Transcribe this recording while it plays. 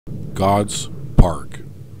God's Park.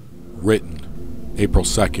 Written April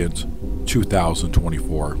 2nd,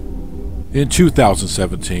 2024. In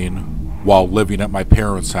 2017, while living at my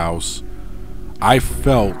parents' house, I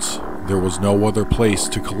felt there was no other place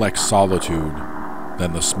to collect solitude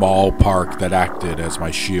than the small park that acted as my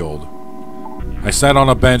shield. I sat on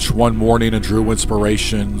a bench one morning and drew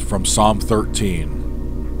inspiration from Psalm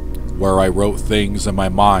 13, where I wrote things in my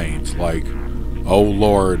mind like, "O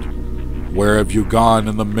Lord, where have you gone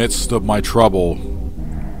in the midst of my trouble?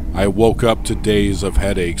 I woke up to days of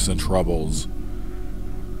headaches and troubles.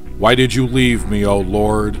 Why did you leave me, O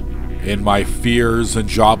Lord, in my fears and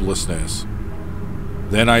joblessness?"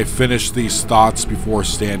 Then I finished these thoughts before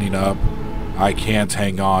standing up. I can't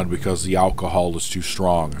hang on because the alcohol is too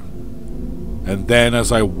strong. And then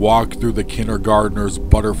as I walked through the kindergartner's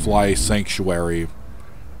butterfly sanctuary,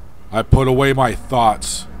 I put away my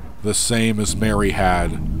thoughts the same as Mary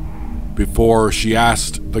had before she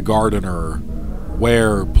asked the gardener,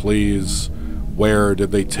 "Where, please, where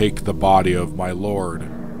did they take the body of my Lord?"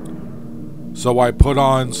 So I put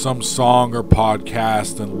on some song or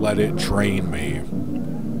podcast and let it drain me.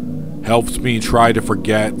 Helped me try to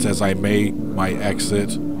forget as I made my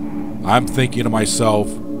exit. I'm thinking to myself,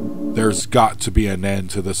 there's got to be an end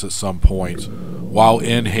to this at some point, while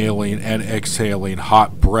inhaling and exhaling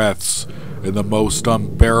hot breaths in the most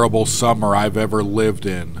unbearable summer I've ever lived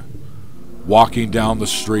in. Walking down the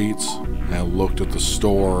streets and looked at the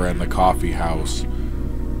store and the coffee house,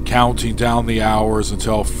 counting down the hours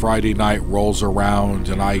until Friday night rolls around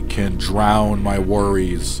and I can drown my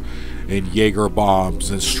worries in Jaeger bombs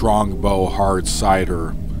and Strongbow hard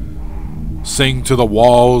cider. Sing to the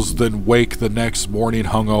walls, then wake the next morning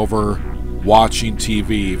hungover, watching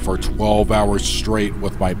TV for 12 hours straight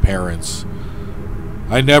with my parents.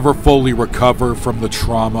 I never fully recover from the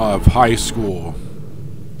trauma of high school,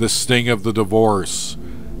 the sting of the divorce,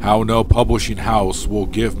 how no publishing house will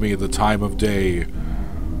give me the time of day,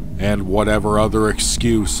 and whatever other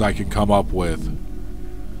excuse I can come up with.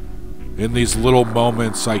 In these little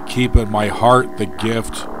moments, I keep in my heart the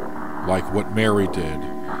gift, like what Mary did.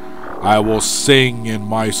 I will sing in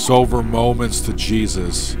my sober moments to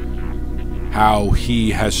Jesus, how he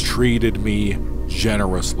has treated me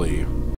generously.